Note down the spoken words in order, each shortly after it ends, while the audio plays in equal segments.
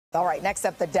All right, next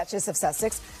up, the Duchess of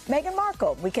Sussex, Meghan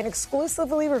Markle. We can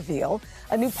exclusively reveal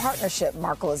a new partnership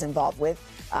Markle is involved with.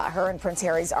 Her and Prince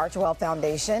Harry's Archewell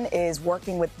Foundation is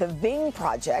working with the VING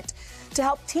project to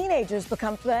help teenagers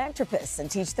become philanthropists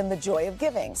and teach them the joy of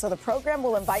giving. So the program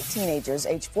will invite teenagers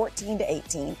aged 14 to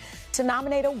 18 to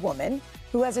nominate a woman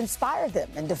who has inspired them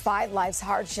and defied life's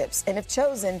hardships. And if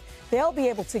chosen, they'll be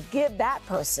able to give that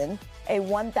person a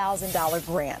 $1,000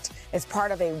 grant as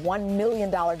part of a $1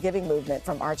 million giving movement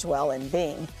from Archewell and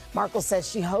VING. Markle says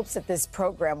she hopes that this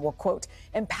program will, quote,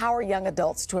 empower young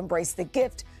adults to embrace the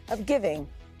gift of giving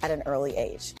at an early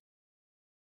age.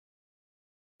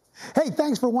 Hey,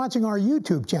 thanks for watching our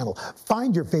YouTube channel.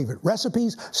 Find your favorite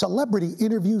recipes, celebrity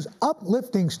interviews,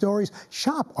 uplifting stories,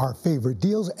 shop our favorite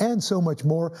deals, and so much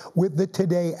more with the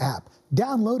Today app.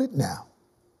 Download it now.